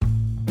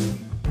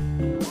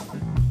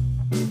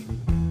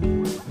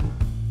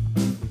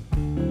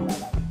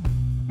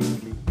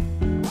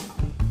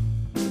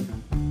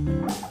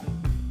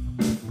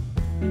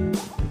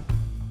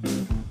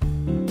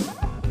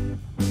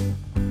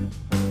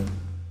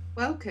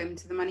Welcome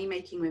to the Money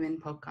Making Women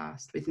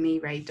podcast with me,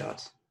 Ray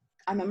Dodd.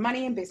 I'm a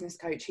money and business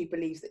coach who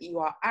believes that you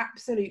are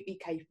absolutely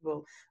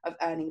capable of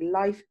earning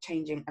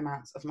life-changing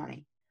amounts of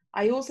money.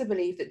 I also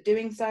believe that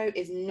doing so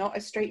is not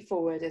as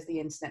straightforward as the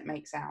internet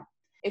makes out.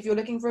 If you're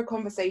looking for a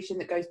conversation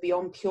that goes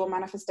beyond pure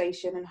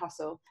manifestation and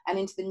hustle and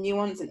into the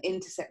nuance and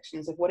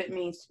intersections of what it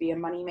means to be a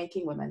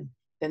money-making woman,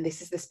 then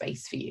this is the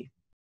space for you.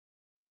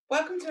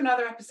 Welcome to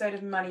another episode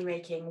of Money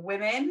Making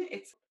Women.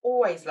 It's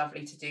always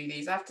lovely to do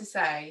these. I have to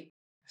say,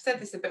 I've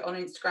said this a bit on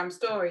Instagram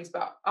stories,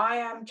 but I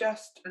am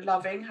just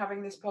loving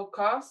having this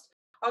podcast.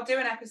 I'll do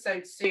an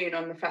episode soon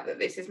on the fact that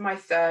this is my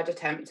third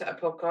attempt at a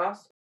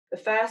podcast. The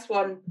first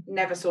one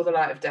never saw the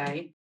light of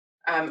day,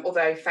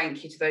 although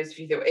thank you to those of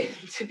you that were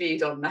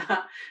interviewed on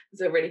that.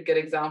 It's a really good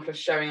example of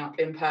showing up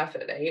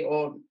imperfectly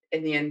or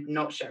in the end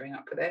not showing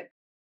up with it.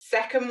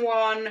 Second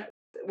one,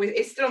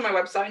 it's still on my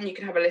website and you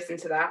can have a listen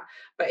to that,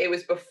 but it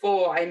was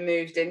before I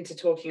moved into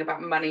talking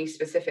about money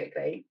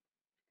specifically.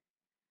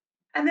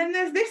 And then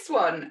there's this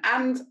one,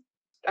 and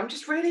I'm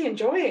just really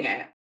enjoying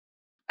it,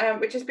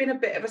 which has been a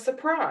bit of a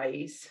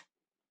surprise.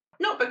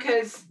 Not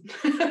because,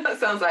 that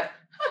sounds like,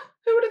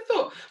 who would have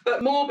thought?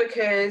 But more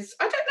because,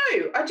 I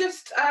don't know, I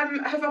just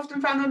have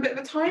often found them a bit of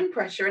a time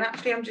pressure. And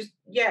actually, I'm just,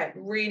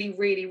 really,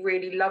 really,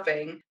 really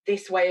loving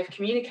this way of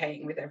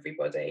communicating with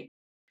everybody.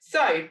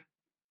 So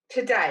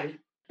today,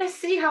 let's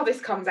see how this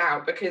comes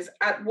out, because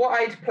what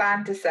I'd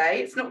planned to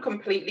say, it's not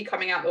completely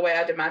coming out the way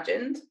I'd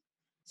imagined.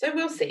 So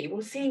we'll see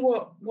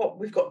what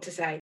we've got to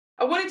say.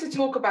 I wanted to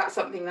talk about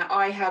something that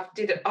I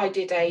did a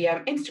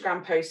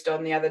Instagram post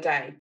on the other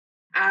day.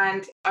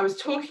 And I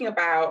was talking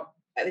about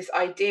this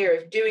idea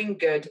of doing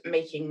good,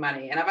 making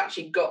money. And I've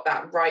actually got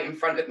that right in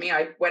front of me.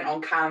 I went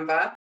on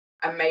Canva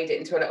and made it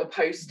into a little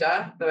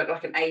poster,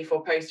 like an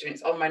A4 poster, and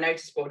it's on my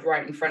notice board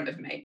right in front of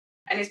me.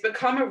 And it's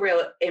become a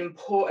real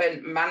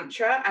important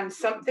mantra and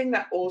something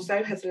that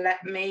also has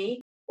let me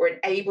or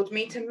enabled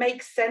me to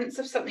make sense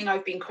of something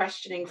I've been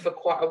questioning for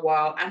quite a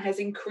while and has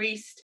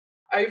increased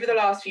over the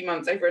last few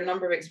months over a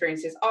number of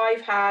experiences I've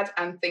had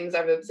and things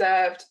I've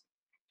observed.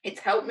 It's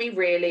helped me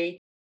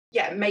really,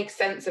 make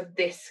sense of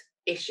this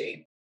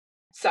issue.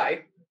 So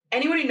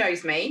anyone who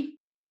knows me,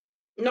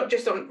 not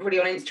just on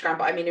Instagram,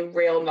 but I mean in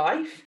real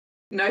life,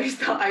 knows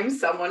that I'm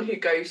someone who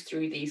goes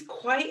through these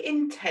quite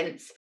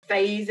intense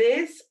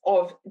phases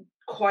of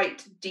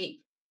quite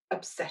deep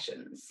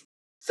obsessions.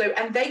 So,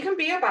 and they can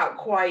be about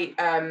quite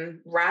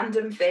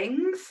random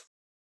things.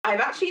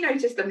 I've actually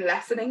noticed them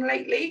lessening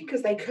lately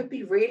because they could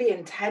be really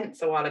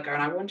intense a while ago.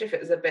 And I wonder if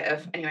it was a bit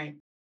of, anyway,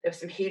 there was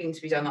some healing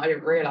to be done that I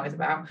didn't realise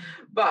about.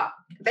 But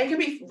they can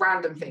be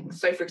random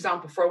things. So, for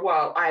example, for a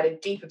while, I had a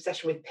deep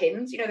obsession with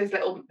pins. You know, those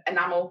little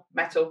enamel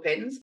metal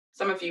pins.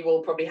 Some of you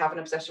will probably have an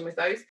obsession with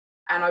those.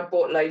 And I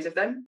bought loads of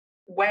them.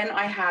 When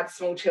I had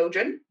small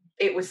children,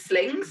 it was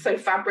slings. So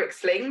fabric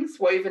slings,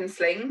 woven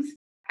slings.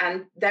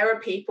 And there are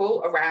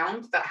people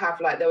around that have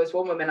there was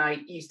one woman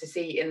I used to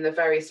see in the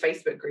various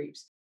Facebook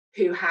groups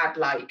who had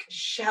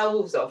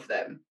shelves of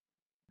them.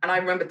 And I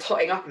remember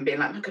totting up and being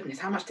like, my goodness,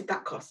 how much did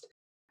that cost?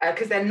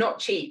 Because they're not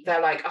cheap.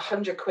 They're like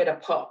 £100 a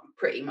pop,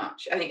 pretty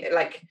much. I think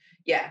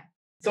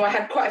So I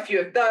had quite a few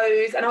of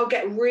those and I'll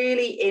get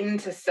really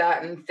into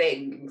certain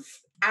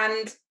things.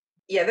 And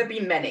there'd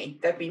be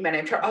many. I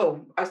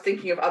was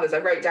thinking of others. I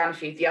wrote down a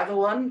few. The other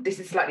one, this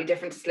is slightly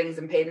different to slings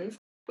and pins,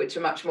 which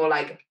are much more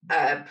like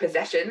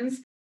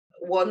possessions.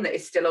 One that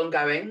is still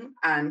ongoing,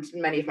 and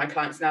many of my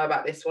clients know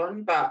about this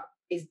one, but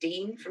is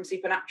Dean from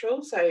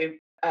Supernatural, so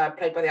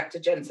played by the actor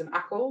Jensen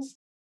Ackles.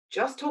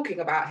 Just talking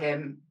about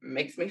him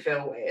makes me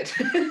feel weird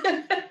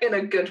in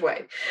a good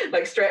way.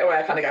 Straight away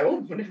I kind of go,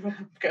 oh,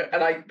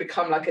 and I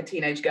become like a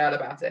teenage girl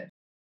about it.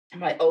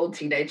 My old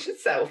teenage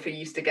self who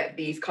used to get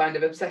these kind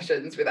of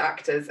obsessions with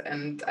actors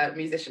and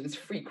musicians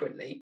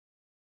frequently.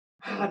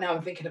 Oh, now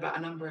I'm thinking about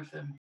a number of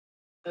them.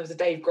 There was a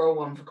Dave Grohl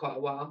one for quite a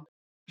while.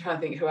 I'm trying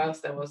to think who else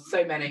there was.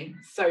 So many.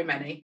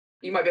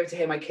 You might be able to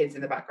hear my kids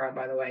in the background,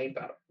 by the way,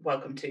 but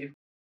welcome to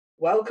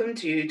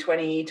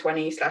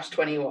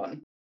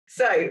 2020/21.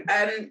 So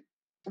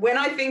when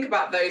I think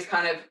about those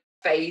kind of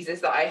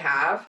phases that I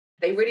have,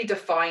 they really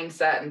define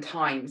certain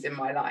times in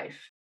my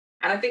life.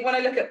 And I think when I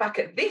look back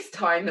at this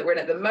time that we're in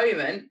at the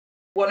moment,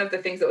 one of the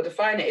things that will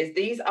define it is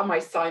these are my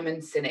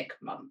Simon Sinek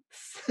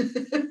months.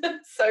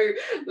 So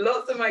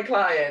lots of my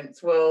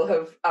clients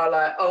are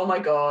like, oh my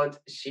God,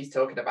 she's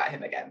talking about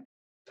him again.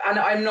 And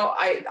I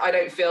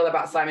don't feel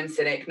about Simon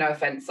Sinek, no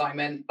offense,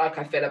 Simon, like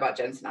I feel about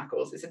Jensen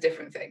Ackles. It's a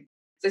different thing.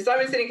 So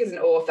Simon Sinek is an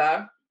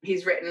author.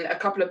 He's written a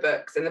couple of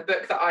books, and the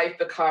book that I've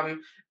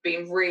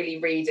been really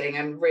reading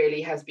and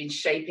really has been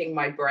shaping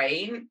my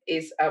brain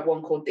is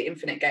one called The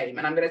Infinite Game.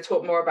 And I'm going to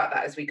talk more about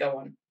that as we go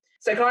on.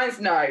 So clients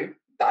know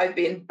that I've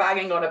been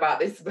banging on about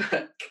this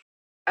book,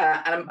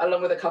 and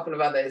along with a couple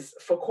of others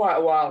for quite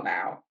a while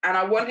now. And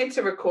I wanted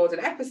to record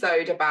an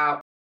episode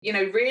about,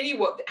 really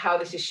how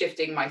this is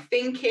shifting my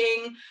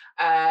thinking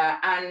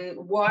and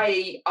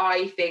why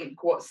I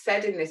think what's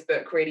said in this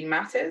book really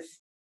matters.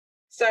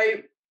 So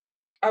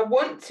I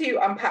want to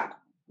unpack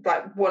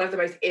like one of the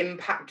most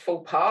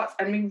impactful parts.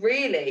 I mean,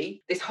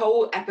 really, this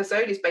whole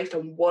episode is based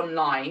on one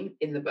line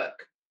in the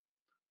book,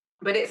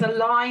 but it's a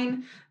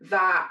line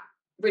that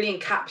really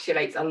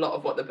encapsulates a lot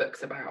of what the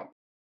book's about.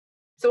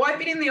 So I've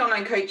been in the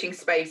online coaching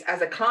space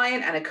as a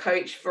client and a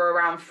coach for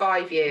around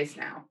 5 years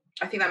now.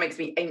 I think that makes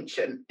me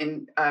ancient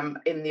in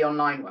the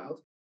online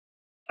world.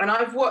 And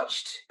I've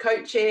watched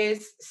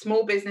coaches,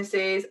 small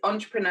businesses,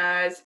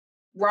 entrepreneurs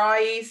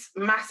rise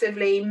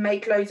massively,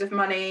 make loads of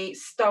money,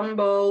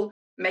 stumble,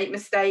 make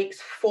mistakes,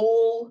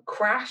 fall,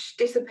 crash,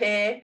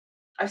 disappear.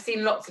 I've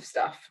seen lots of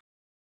stuff.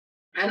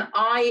 And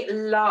I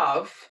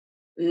love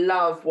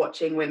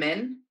watching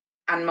women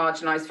and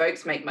marginalized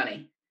folks make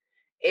money.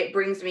 It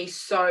brings me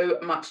so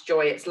much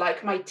joy. It's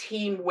like my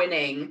team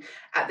winning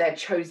at their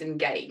chosen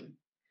game.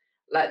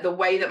 Like the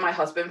way that my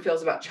husband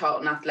feels about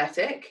Charlton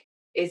Athletic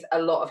is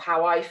a lot of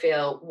how I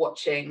feel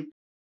watching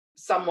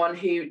someone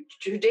who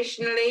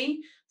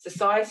traditionally,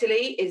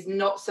 societally, is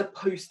not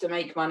supposed to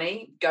make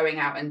money going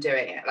out and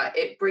doing it. Like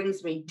it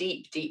brings me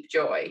deep, deep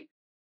joy.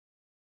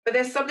 But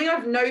there's something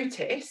I've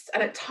noticed,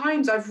 and at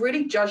times I've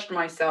really judged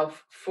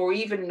myself for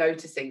even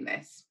noticing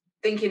this,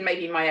 thinking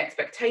maybe my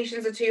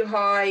expectations are too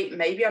high,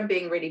 maybe I'm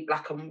being really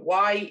black and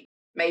white,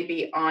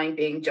 maybe I'm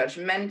being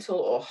judgmental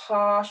or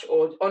harsh,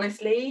 or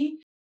honestly,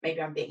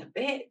 maybe I'm being a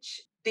bitch.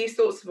 These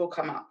thoughts have all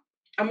come up.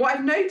 And what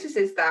I've noticed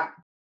is that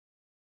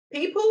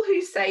people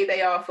who say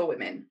they are for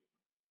women,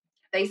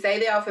 they say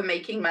they are for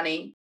making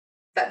money,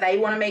 that they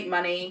want to make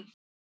money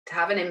to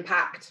have an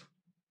impact,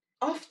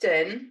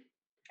 often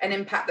an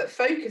impact that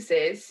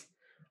focuses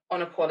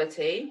on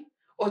equality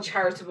or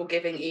charitable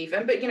giving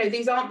even. But,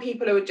 these aren't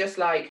people who are just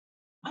like,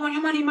 I want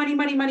your money, money,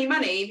 money, money,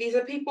 money. These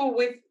are people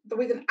with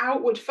an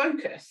outward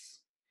focus.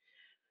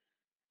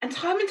 And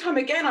time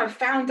again, I've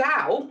found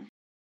out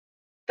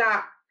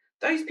that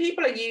those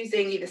people are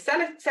using either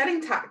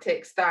selling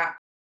tactics that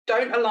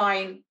don't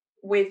align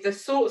with the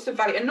sorts of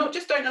value, and not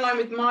just don't align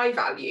with my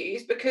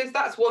values, because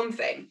that's one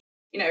thing.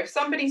 If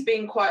somebody's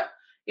being quite,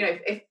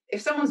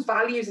 if someone's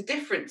values are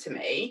different to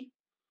me,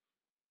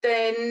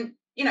 then,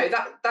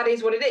 that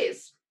is what it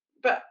is.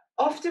 But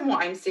often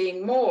what I'm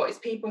seeing more is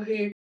people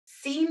who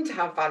seem to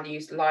have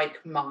values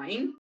like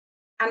mine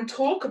and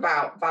talk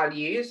about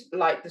values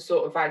like the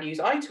sort of values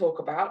I talk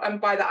about. And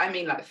by that, I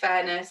mean like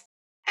fairness,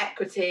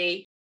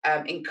 equity,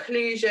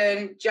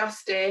 inclusion,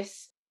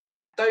 justice,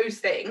 those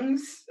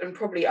things, and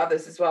probably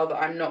others as well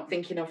that I'm not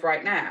thinking of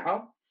right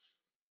now.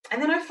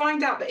 And then I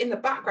find out that in the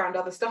background,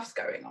 other stuff's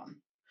going on.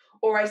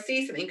 Or I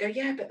see something and go,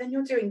 yeah, but then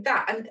you're doing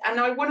that. And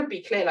I want to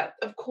be clear, like,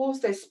 of course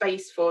there's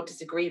space for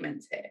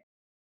disagreements here.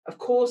 Of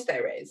course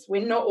there is.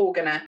 We're not all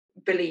going to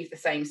believe the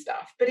same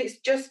stuff, but it's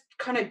just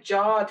kind of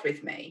jarred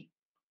with me.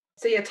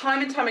 So yeah,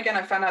 time and time again,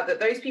 I found out that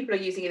those people are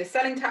using either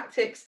selling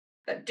tactics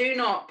that do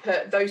not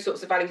put those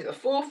sorts of values at the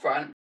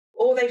forefront,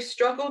 or they've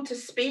struggled to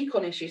speak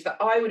on issues that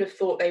I would have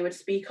thought they would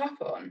speak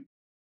up on.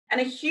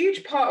 And a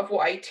huge part of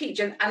what I teach,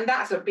 and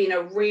that's been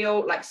a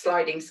real like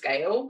sliding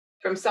scale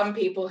from some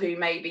people who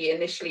maybe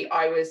initially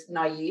I was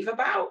naive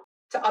about,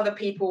 to other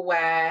people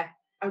where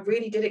I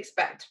really did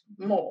expect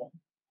more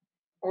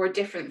or a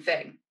different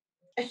thing.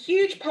 A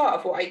huge part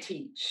of what I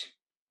teach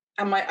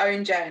and my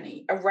own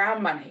journey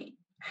around money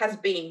has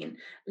been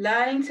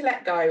learning to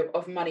let go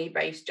of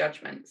money-based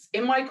judgments.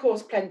 In my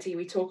course, Plenty,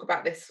 we talk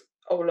about this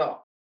a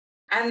lot.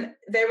 And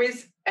there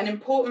is an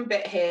important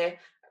bit here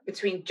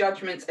between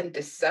judgments and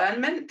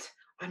discernment.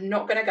 I'm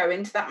not going to go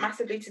into that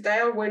massively today.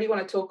 I really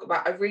want to talk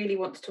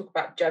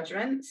about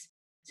judgments.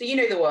 So you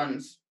know the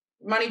ones.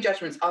 Money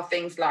judgments are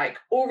things like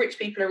all rich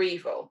people are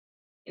evil.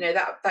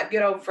 That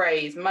good old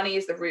phrase, money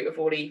is the root of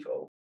all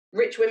evil.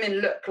 Rich women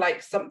look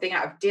like something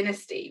out of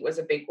Dynasty was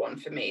a big one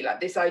for me.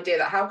 Like this idea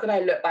that how could I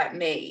look like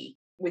me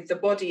with the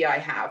body I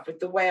have, with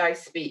the way I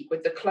speak,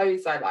 with the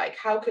clothes I like?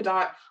 How could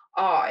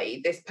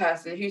I, this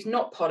person who's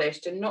not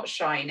polished and not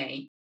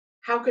shiny,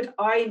 how could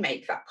I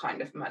make that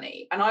kind of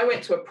money? And I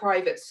went to a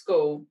private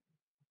school,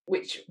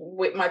 which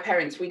with my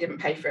parents, we didn't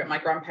pay for it. My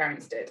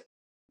grandparents did.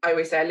 I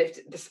always say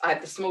I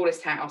had the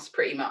smallest house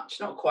pretty much,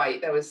 not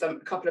quite. There was a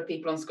couple of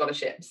people on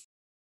scholarships.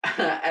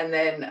 And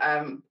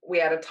then we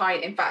had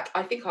in fact,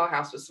 I think our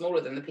house was smaller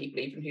than the people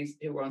even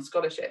who were on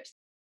scholarships.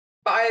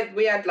 But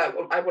we had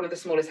one of the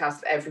smallest houses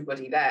of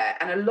everybody there.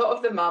 And a lot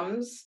of the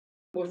mums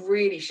were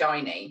really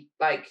shiny.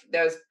 Like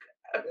there was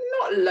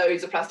not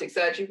loads of plastic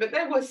surgery, but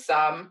there was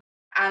some.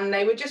 And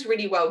they were just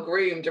really well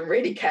groomed and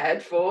really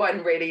cared for,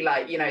 and really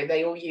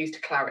they all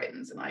used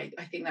Clarins. And I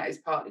think that is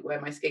partly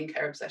where my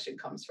skincare obsession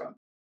comes from.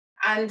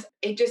 And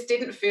it just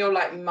didn't feel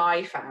like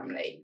my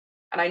family.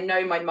 And I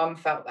know my mum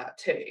felt that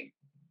too.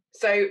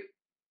 So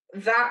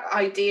that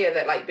idea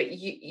that but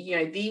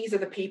these are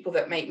the people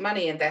that make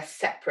money and they're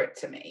separate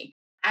to me.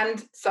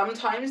 And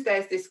sometimes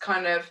there's this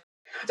kind of,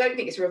 I don't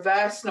think it's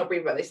reverse snobbery,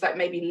 but it's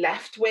maybe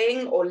left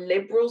wing or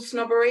liberal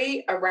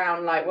snobbery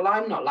around well,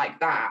 I'm not like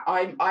that.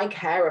 I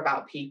care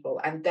about people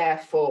and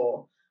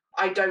therefore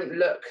I don't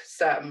look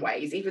certain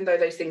ways, even though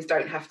those things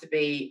don't have to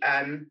be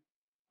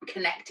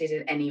connected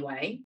in any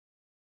way.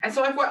 And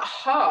so I've worked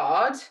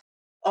hard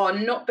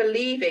on not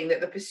believing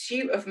that the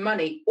pursuit of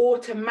money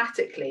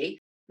automatically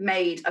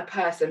made a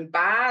person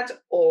bad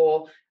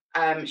or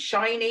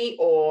shiny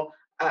or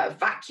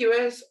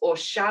vacuous or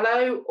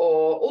shallow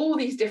or all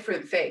these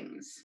different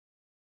things.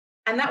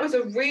 And that was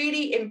a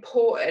really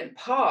important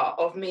part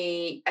of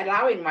me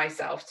allowing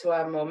myself to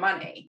earn more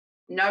money,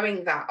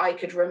 knowing that I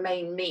could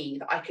remain me,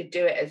 that I could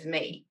do it as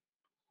me.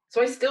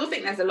 So I still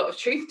think there's a lot of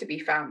truth to be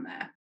found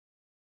there.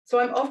 So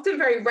I'm often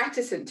very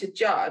reticent to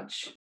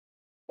judge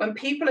when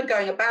people are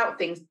going about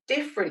things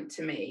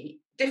differently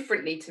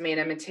to me in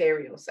a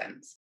material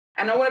sense.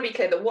 And I want to be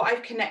clear that what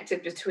I've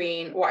connected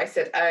between what I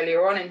said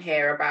earlier on in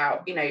here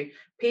about,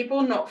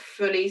 people not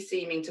fully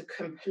seeming to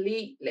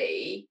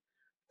completely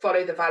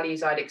follow the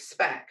values I'd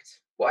expect.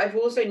 What I've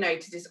also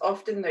noticed is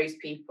often those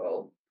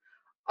people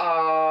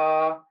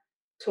are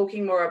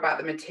talking more about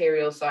the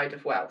material side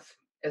of wealth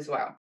as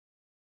well.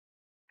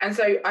 And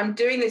so I'm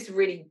doing this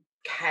really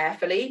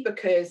carefully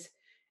because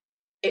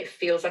it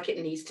feels like it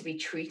needs to be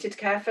treated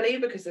carefully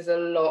because there's a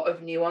lot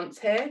of nuance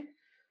here.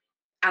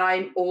 And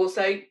I'm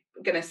also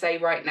going to say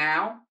right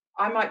now,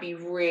 I might be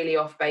really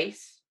off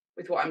base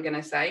with what I'm going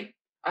to say.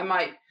 I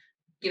might,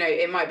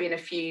 it might be in a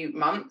few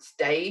months,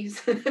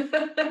 days,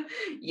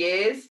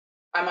 years.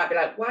 I might be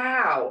like,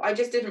 wow, I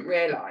just didn't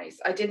realize.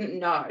 I didn't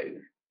know.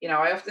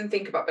 I often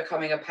think about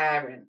becoming a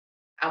parent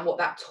and what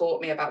that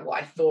taught me about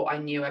what I thought I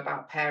knew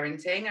about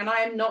parenting. And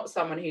I am not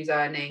someone who's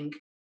earning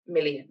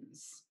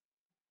millions.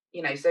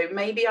 So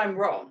maybe I'm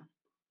wrong.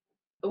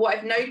 But what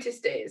I've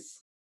noticed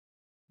is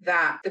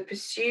that the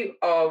pursuit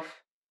of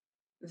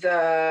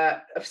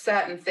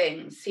certain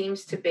things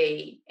seems to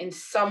be in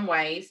some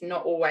ways,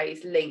 not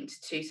always,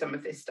 linked to some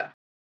of this stuff.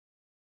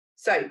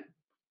 So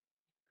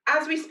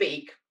as we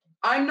speak,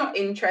 I'm not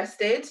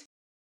interested.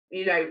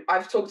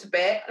 I've talked a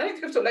bit. I don't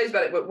think I've talked loads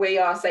about it, but we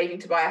are saving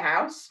to buy a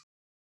house.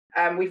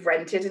 We've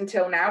rented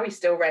until now. We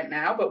still rent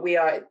now, but we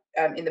are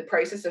in the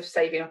process of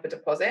saving up a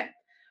deposit.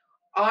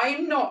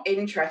 I'm not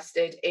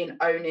interested in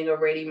owning a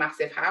really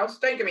massive house.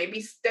 Don't get me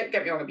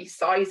wrong, it'd be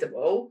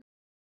sizable.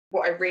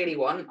 What I really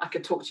want, I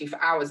could talk to you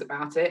for hours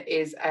about it,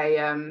 is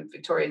a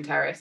Victorian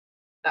terrace,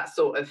 that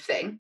sort of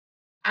thing.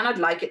 And I'd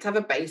like it to have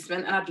a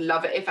basement, and I'd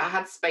love it if I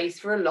had space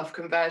for a loft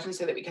conversion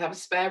so that we could have a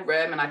spare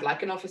room, and I'd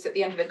like an office at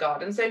the end of the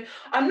garden. So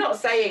I'm not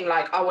saying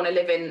like I want to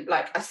live in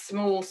like a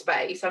small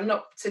space. I'm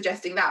not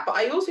suggesting that, but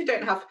I also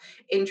don't have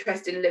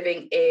interest in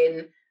living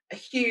in a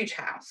huge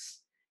house.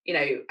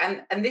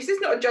 And this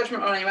is not a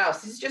judgment on anyone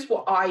else. This is just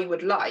what I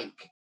would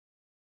like.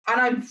 And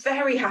I'm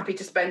very happy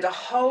to spend a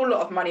whole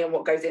lot of money on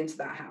what goes into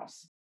that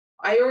house.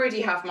 I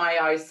already have my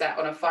eyes set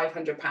on a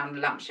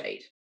 £500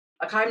 lampshade.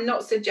 Like, I'm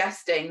not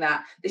suggesting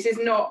that. This is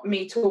not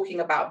me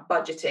talking about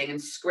budgeting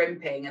and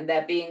scrimping and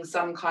there being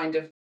some kind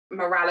of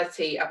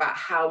morality about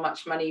how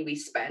much money we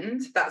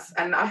spend.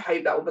 And I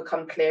hope that will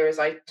become clear as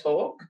I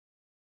talk.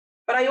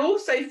 But I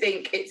also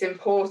think it's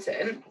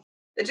important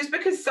that just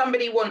because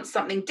somebody wants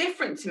something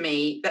different to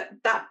me,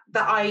 that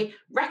I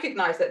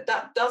recognize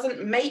that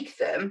doesn't make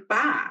them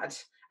bad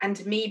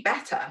and me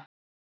better.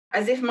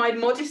 As if my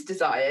modest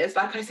desires,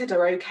 like I said,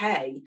 are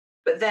okay,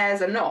 but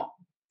theirs are not.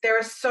 There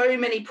are so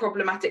many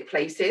problematic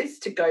places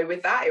to go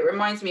with that. It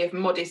reminds me of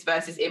modest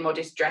versus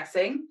immodest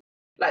dressing,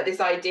 like this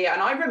idea.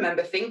 And I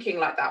remember thinking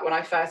like that when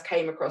I first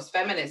came across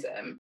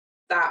feminism,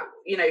 that,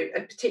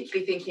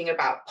 particularly thinking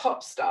about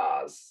pop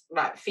stars,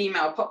 like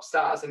female pop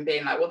stars, and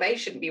being like, well, they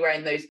shouldn't be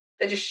wearing those.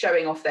 They're just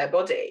showing off their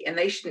body and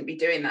they shouldn't be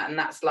doing that. And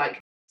that's like,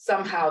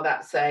 somehow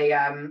that's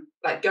a,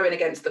 like going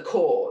against the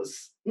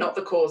cause, not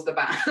the cause, the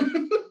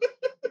band.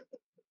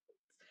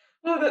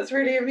 Oh, that's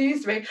really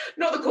amused me.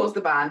 Not the cause,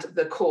 the band,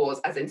 the cause,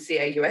 as in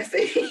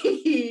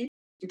CAUSE.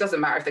 It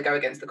doesn't matter if they go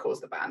against the cause,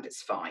 the band,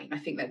 it's fine. I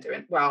think they're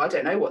doing, well, I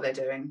don't know what they're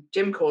doing.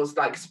 Jim Corr's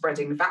like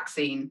spreading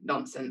vaccine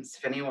nonsense,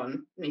 if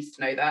anyone needs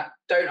to know that.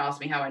 Don't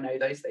ask me how I know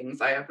those things.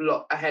 I have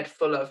a head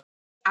full of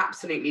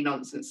absolutely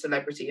nonsense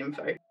celebrity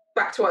info.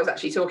 Back to what I was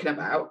actually talking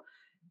about.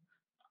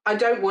 I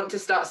don't want to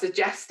start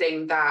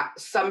suggesting that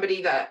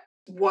somebody that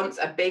wants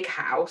a big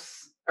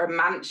house or a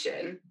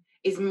mansion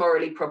is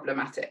morally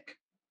problematic.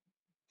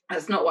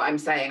 That's not what I'm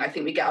saying. I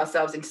think we get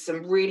ourselves into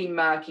some really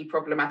murky,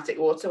 problematic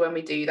water when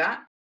we do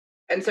that.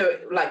 And so,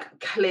 like,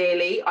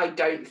 clearly, I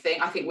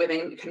think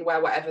women can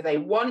wear whatever they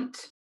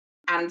want.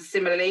 And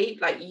similarly,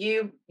 like,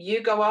 you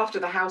go after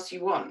the house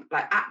you want,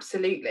 like,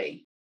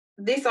 absolutely.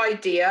 This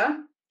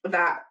idea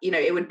that,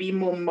 it would be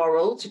more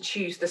moral to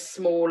choose the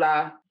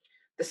smaller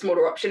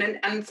option.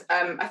 And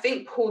I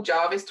think Paul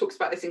Jarvis talks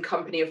about this in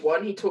Company of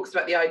One. He talks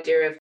about the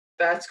idea of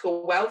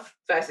vertical wealth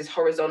versus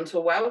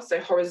horizontal wealth. So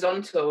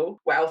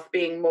horizontal wealth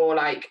being more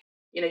like,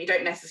 you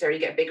don't necessarily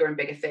get bigger and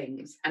bigger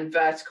things, and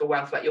vertical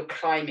wealth, like you're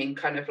climbing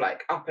kind of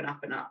like up and up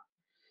and up.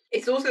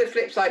 It's also the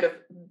flip side of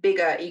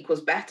bigger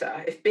equals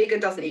better. If bigger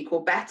doesn't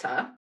equal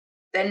better,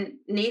 then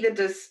neither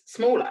does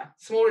smaller.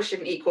 Smaller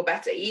shouldn't equal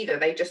better either.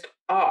 They just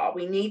are.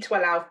 We need to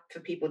allow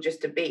for people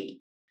just to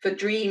be, for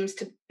dreams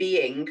to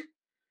being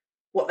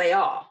what they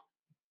are.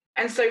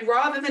 And so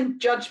rather than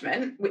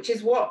judgment, which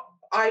is what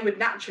I would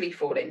naturally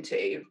fall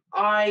into,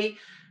 I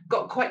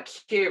got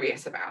quite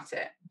curious about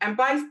it. And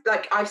by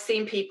like, I've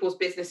seen people's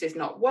businesses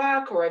not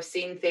work, or I've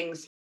seen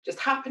things just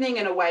happening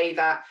in a way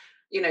that,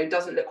 you know,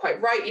 doesn't look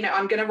quite right. You know,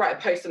 I'm going to write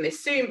a post on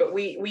this soon, but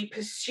we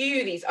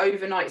pursue these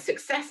overnight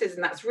successes,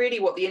 and that's really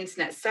what the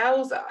internet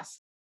sells us.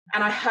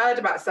 And I heard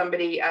about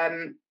somebody,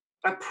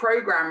 a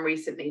program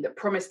recently that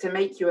promised to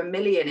make you $1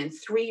 million in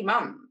 3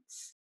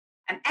 months.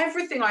 And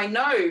everything I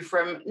know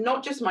from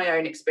not just my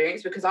own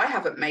experience, because I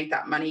haven't made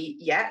that money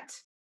yet,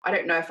 I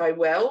don't know if I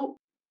will,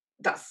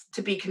 that's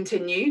to be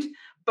continued,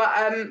 but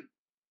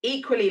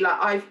equally,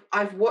 like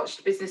I've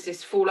watched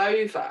businesses fall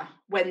over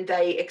when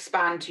they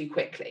expand too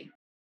quickly,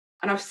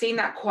 and I've seen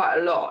that quite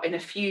a lot in a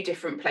few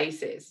different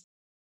places.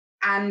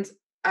 And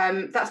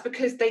that's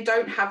because they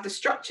don't have the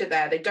structure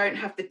there, they don't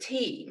have the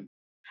team.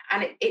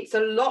 And it's a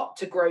lot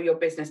to grow your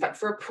business. Like,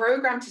 for a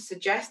program to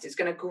suggest it's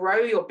going to grow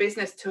your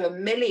business to $1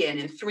 million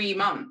in 3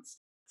 months,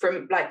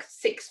 from like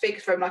 6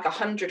 figures, from like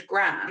 100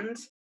 grand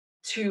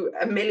to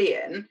 $1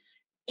 million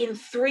in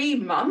 3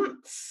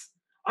 months,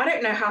 I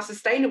don't know how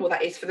sustainable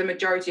that is for the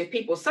majority of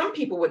people. Some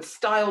people would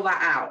style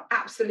that out,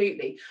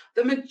 absolutely.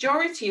 The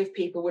majority of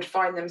people would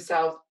find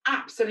themselves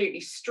absolutely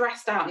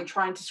stressed out and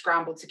trying to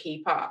scramble to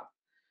keep up.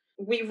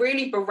 We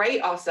really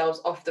berate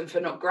ourselves often for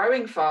not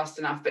growing fast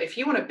enough. But if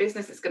you want a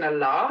business that's going to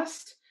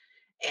last,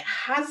 it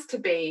has to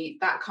be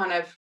that kind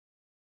of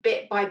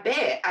bit by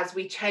bit as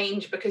we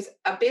change, because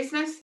a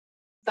business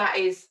that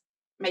is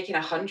making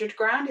 100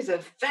 grand is a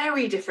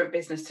very different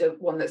business to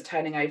one that's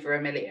turning over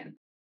 $1 million.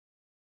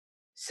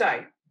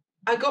 So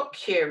I got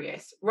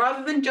curious,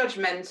 rather than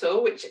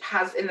judgmental, which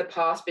has in the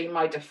past been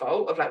my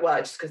default of like, well,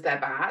 just because they're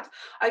bad.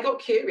 I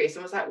got curious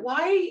and was like,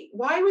 why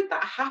would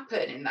that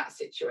happen in that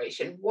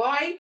situation?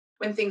 Why,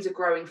 when things are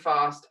growing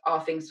fast,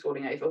 are things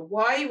falling over?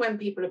 Why, when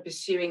people are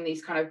pursuing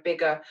these kind of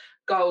bigger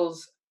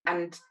goals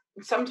and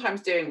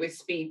sometimes doing it with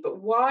speed,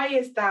 but why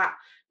is that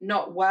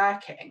not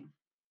working?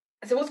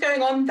 So what's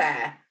going on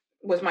there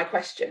was my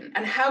question.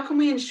 And how can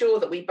we ensure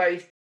that we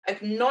both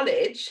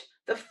acknowledge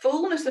the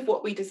fullness of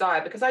what we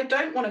desire? Because I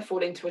don't want to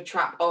fall into a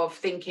trap of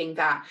thinking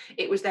that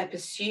it was their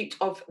pursuit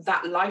of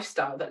that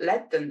lifestyle that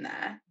led them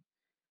there.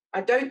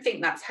 I don't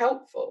think that's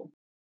helpful.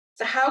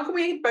 So how can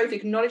we both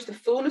acknowledge the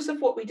fullness of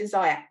what we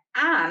desire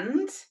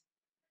and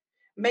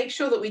make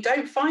sure that we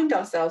don't find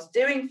ourselves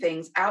doing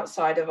things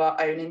outside of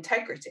our own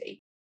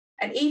integrity,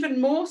 and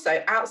even more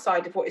so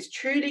outside of what is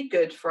truly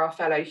good for our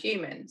fellow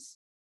humans?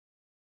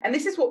 And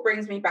this is what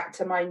brings me back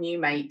to my new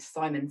mate,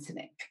 Simon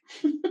Sinek.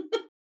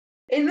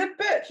 In the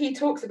book, he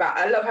talks about,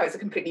 I love how it's a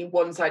completely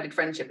one-sided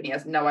friendship and he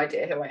has no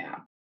idea who I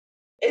am.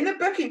 In the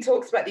book, he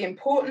talks about the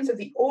importance of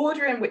the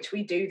order in which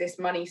we do this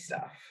money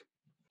stuff.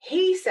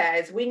 He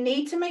says we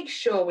need to make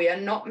sure we are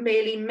not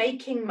merely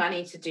making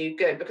money to do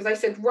good, because I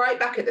said right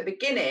back at the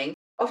beginning,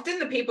 often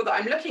the people that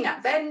I'm looking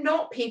at, they're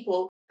not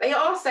people, they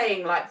are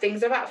saying like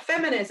things about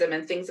feminism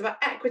and things about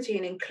equity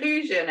and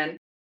inclusion. And,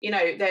 you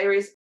know, there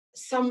is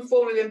some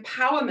form of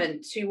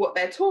empowerment to what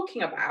they're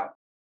talking about.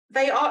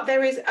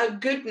 There is a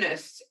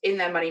goodness in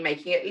their money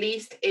making, at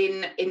least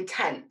in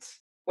intent,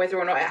 whether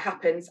or not it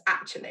happens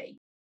actually.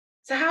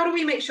 So how do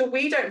we make sure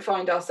we don't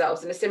find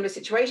ourselves in a similar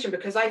situation?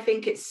 Because I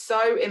think it's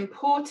so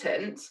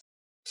important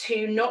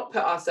to not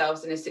put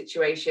ourselves in a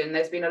situation.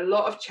 There's been a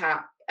lot of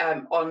chat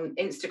on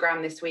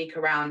Instagram this week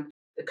around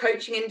the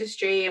coaching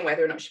industry and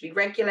whether or not it should be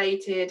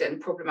regulated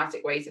and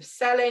problematic ways of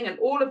selling and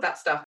all of that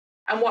stuff.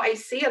 And what I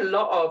see a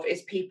lot of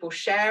is people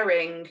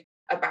sharing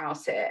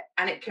about it.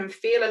 And it can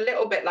feel a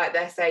little bit like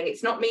they're saying,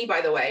 it's not me,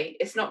 by the way,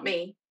 it's not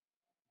me.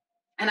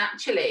 And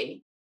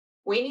actually,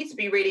 we need to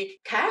be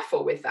really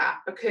careful with that,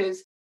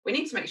 because we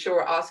need to make sure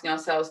we're asking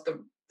ourselves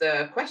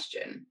the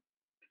question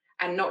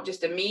and not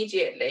just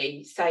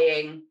immediately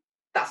saying,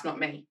 that's not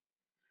me.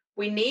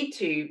 We need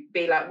to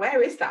be like,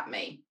 where is that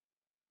me?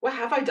 Where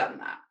have I done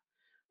that?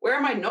 Where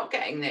am I not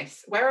getting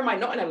this? Where am I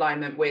not in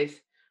alignment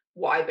with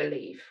what I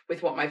believe,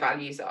 with what my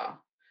values are,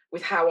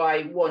 with how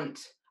I want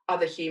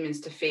other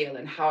humans to feel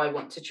and how I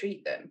want to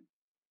treat them?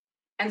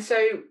 And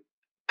so,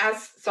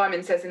 as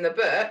Simon says in the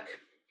book,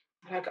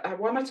 like,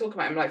 why am I talking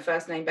about him like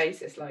first name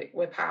basis? Like,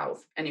 we're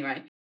pals.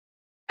 Anyway,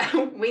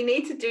 we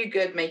need to do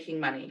good making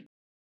money,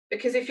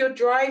 because if your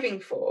driving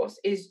force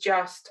is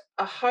just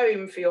a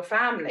home for your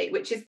family,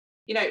 which is,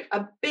 you know,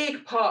 a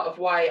big part of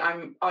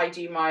why I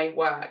do my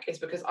work, is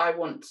because I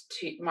want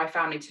my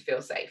family to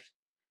feel safe.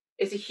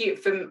 It's a huge,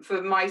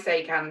 for my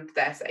sake and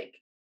their sake.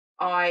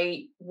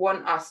 I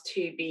want us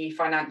to be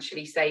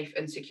financially safe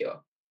and secure.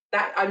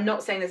 That, I'm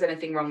not saying there's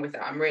anything wrong with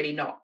that. I'm really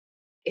not.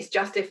 It's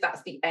just if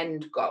that's the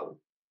end goal.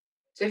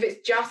 So if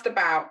it's just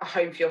about a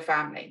home for your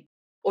family,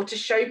 or to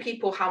show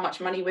people how much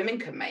money women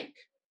can make,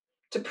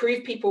 to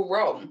prove people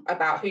wrong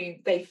about who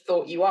they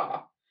thought you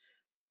are,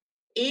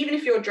 even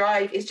if your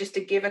drive is just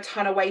to give a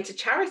ton away to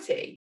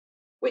charity,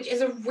 which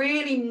is a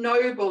really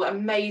noble,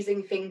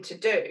 amazing thing to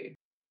do.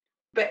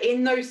 But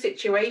in those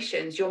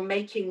situations, you're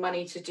making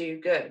money to do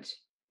good,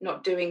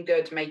 not doing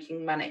good,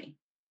 making money.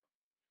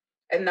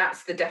 And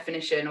that's the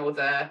definition, or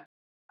the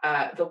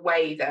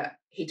way that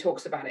he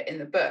talks about it in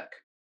the book.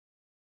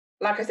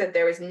 Like I said,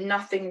 there is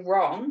nothing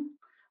wrong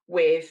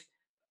with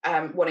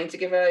wanting to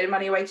give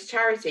money away to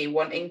charity,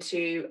 wanting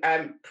to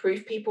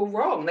prove people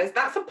wrong. There's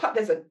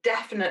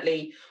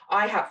definitely,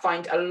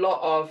 find a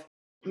lot of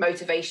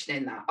motivation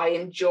in that. I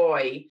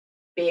enjoy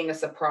being a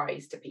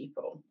surprise to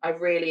people. I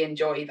really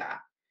enjoy that.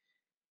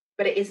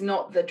 But it is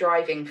not the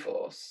driving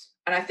force.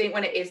 And I think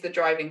when it is the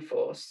driving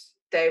force,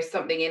 there's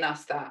something in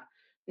us that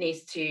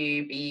needs to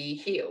be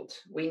healed.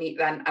 We need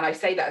then, and I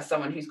say that as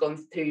someone who's gone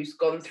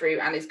through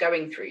and is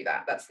going through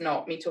that. That's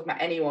not me talking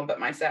about anyone but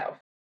myself.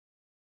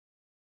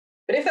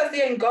 But if that's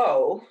the end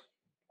goal,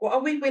 what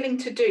are we willing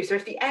to do? So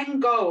if the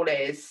end goal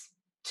is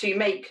to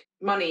make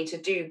money to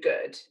do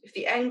good, if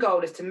the end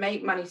goal is to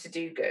make money to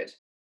do good,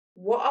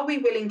 what are we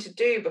willing to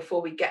do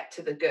before we get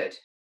to the good?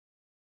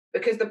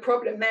 Because the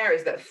problem there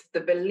is that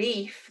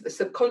the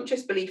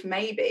subconscious belief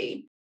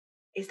maybe,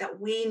 is that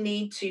we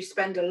need to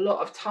spend a lot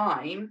of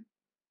time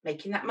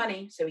making that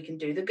money so we can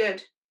do the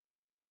good.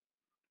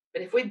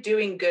 But if we're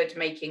doing good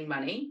making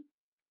money,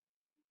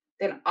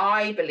 then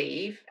I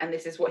believe, and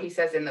this is what he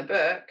says in the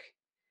book,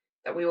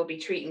 that we will be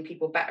treating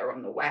people better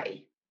on the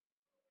way.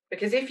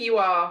 Because if you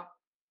are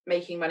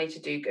making money to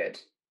do good,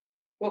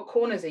 what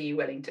corners are you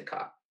willing to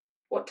cut?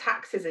 What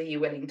taxes are you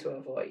willing to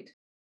avoid?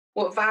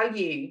 What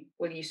value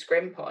will you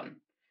scrimp on?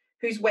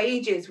 Whose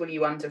wages will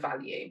you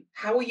undervalue?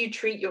 How will you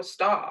treat your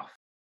staff?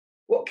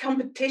 What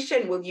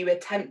competition will you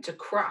attempt to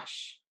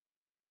crush?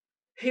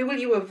 Who will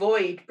you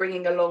avoid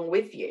bringing along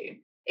with you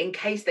in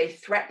case they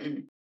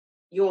threaten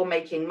your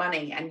making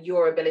money and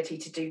your ability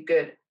to do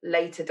good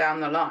later down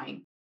the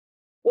line?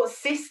 What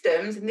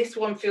systems, and this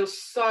one feels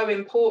so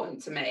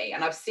important to me,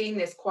 and I've seen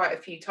this quite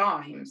a few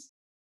times,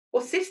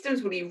 what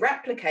systems will you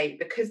replicate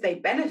because they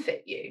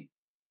benefit you?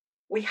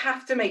 We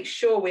have to make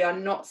sure we are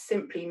not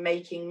simply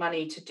making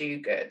money to do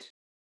good.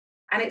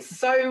 And it's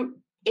so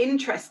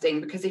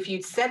interesting because if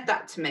you'd said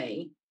that to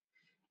me,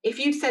 if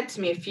you'd said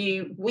to me a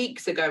few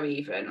weeks ago,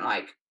 even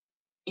like,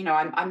 you know,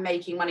 I'm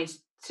making money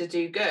to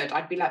do good,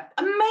 I'd be like,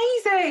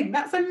 amazing,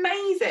 that's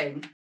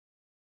amazing.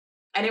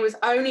 And it was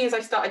only as I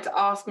started to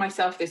ask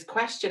myself this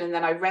question, and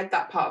then I read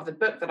that part of the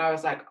book, that I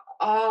was like,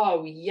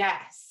 oh,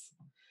 yes,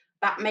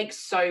 that makes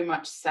so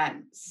much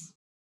sense.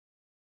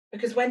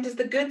 Because when does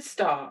the good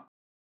start?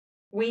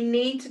 We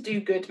need to do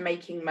good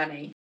making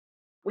money.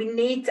 We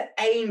need to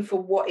aim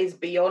for what is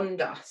beyond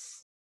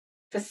us,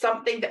 for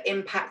something that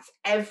impacts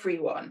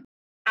everyone.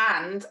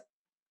 And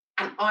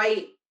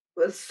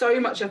so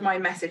much of my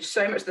message,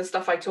 so much of the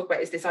stuff I talk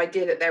about is this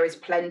idea that there is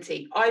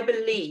plenty. I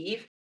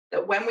believe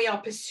that when we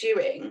are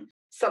pursuing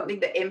something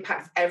that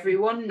impacts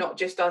everyone, not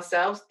just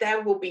ourselves,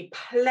 there will be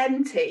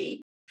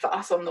plenty for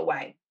us on the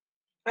way.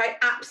 I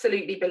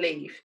absolutely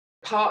believe.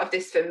 Part of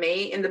this for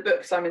me, in the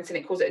book, Simon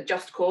Sinek calls it a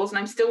just cause, and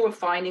I'm still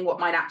refining what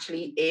mine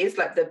actually is,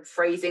 like the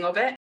phrasing of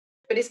it.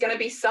 But it's going to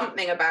be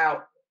something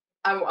about,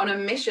 I'm on a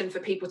mission for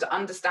people to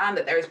understand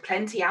that there is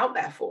plenty out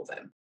there for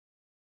them.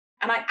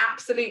 And I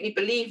absolutely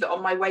believe that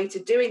on my way to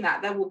doing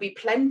that, there will be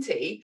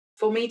plenty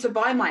for me to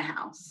buy my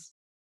house,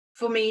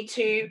 for me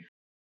to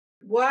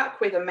work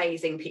with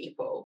amazing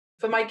people,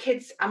 for my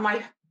kids and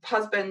my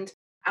husband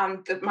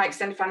and my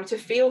extended family to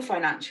feel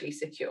financially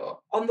secure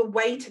on the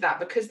way to that,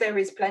 because there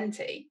is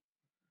plenty.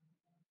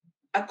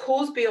 A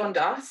cause beyond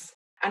us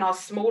and our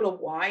smaller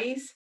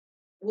whys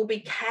will be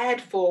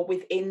cared for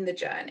within the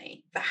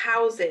journey. The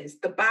houses,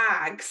 the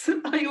bags.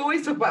 I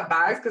always talk about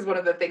bags because one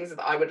of the things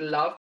that I would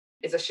love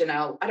is a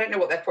Chanel, I don't know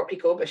what they're properly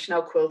called, but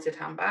Chanel quilted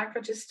handbag.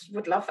 I just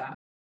would love that.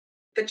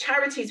 The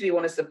charities we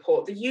want to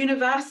support, the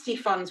university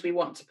funds we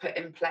want to put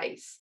in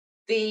place,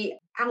 the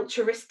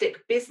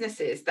altruistic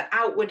businesses, the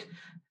outward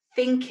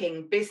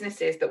thinking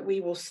businesses that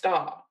we will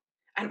start,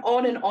 and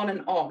on and on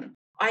and on.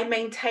 I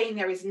maintain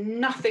there is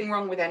nothing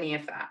wrong with any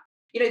of that.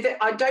 You know,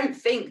 I don't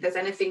think there's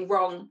anything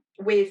wrong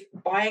with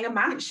buying a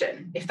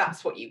mansion if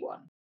that's what you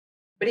want.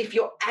 But if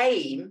your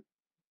aim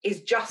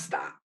is just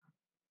that,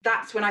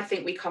 that's when I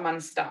think we come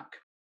unstuck.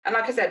 And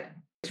like I said,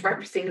 it's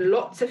referencing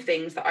lots of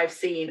things that I've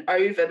seen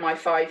over my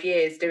 5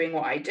 years doing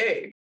what I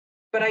do.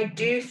 But I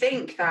do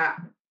think that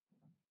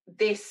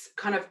this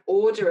kind of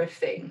order of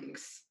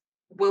things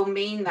will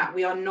mean that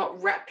we are not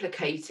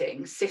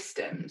replicating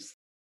systems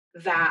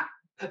that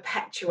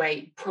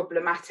perpetuate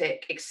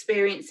problematic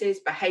experiences,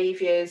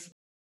 behaviors.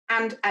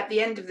 And at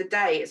the end of the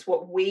day, it's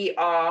what we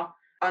are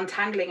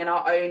untangling in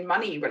our own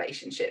money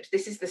relationships.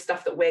 This is the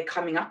stuff that we're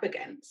coming up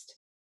against.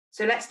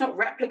 So let's not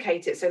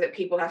replicate it so that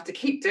people have to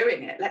keep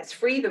doing it. Let's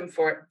free them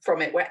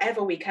from it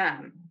wherever we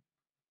can.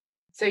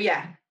 So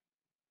yeah,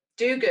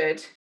 do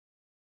good,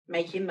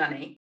 making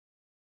money.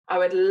 I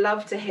would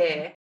love to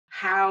hear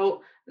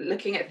how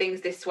looking at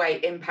things this way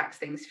impacts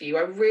things for you.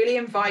 I really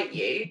invite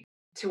you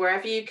to,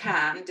 wherever you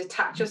can,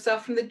 detach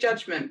yourself from the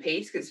judgment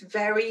piece, because it's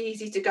very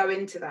easy to go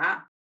into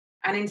that,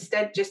 and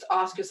instead just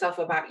ask yourself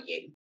about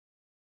you.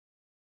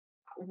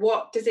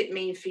 What does it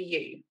mean for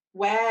you?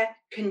 Where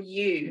can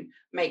you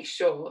make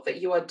sure that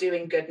you are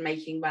doing good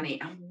making money?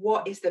 And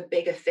what is the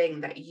bigger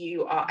thing that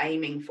you are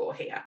aiming for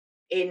here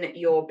in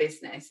your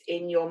business,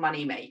 in your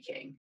money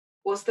making?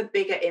 What's the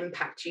bigger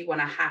impact you want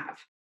to have?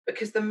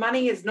 Because the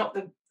money is not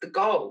the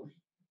goal.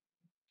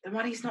 The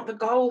money is not the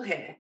goal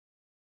here.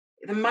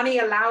 The money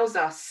allows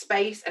us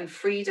space and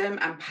freedom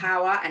and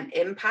power and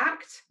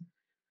impact.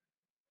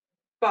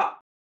 But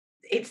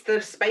it's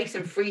the space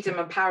and freedom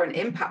and power and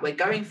impact we're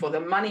going for. The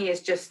money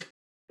is just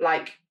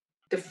like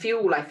the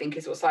fuel, I think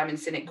is what Simon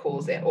Sinek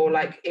calls it, or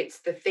like it's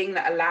the thing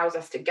that allows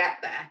us to get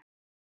there.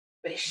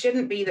 But it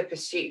shouldn't be the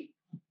pursuit.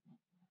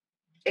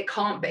 It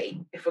can't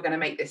be if we're going to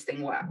make this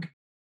thing work.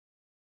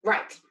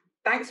 Right.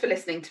 Thanks for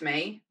listening to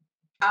me.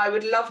 I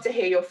would love to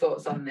hear your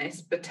thoughts on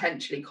this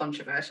potentially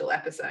controversial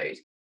episode.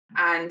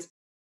 And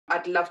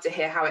I'd love to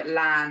hear how it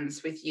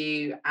lands with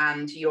you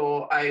and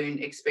your own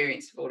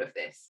experience of all of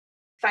this.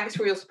 Thanks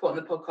for your support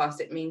on the podcast.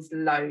 It means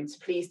loads.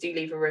 Please do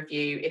leave a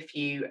review if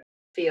you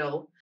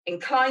feel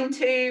inclined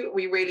to.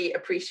 We really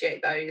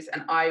appreciate those.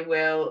 And I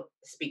will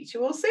speak to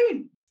you all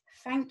soon.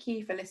 Thank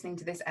you for listening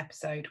to this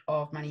episode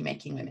of Money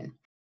Making Women.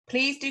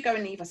 Please do go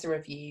and leave us a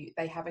review.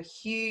 They have a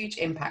huge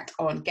impact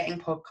on getting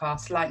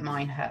podcasts like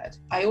mine heard.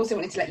 I also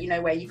wanted to let you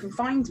know where you can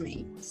find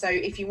me. So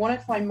if you want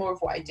to find more of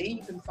what I do,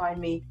 you can find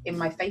me in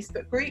my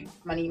Facebook group,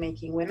 Money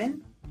Making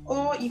Women,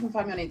 or you can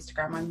find me on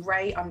Instagram. I'm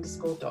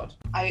Ray_Dodd.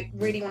 I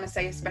really want to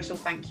say a special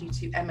thank you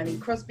to Emily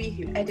Crosby,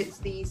 who edits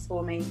these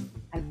for me,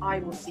 and I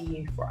will see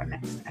you for our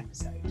next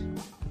episode.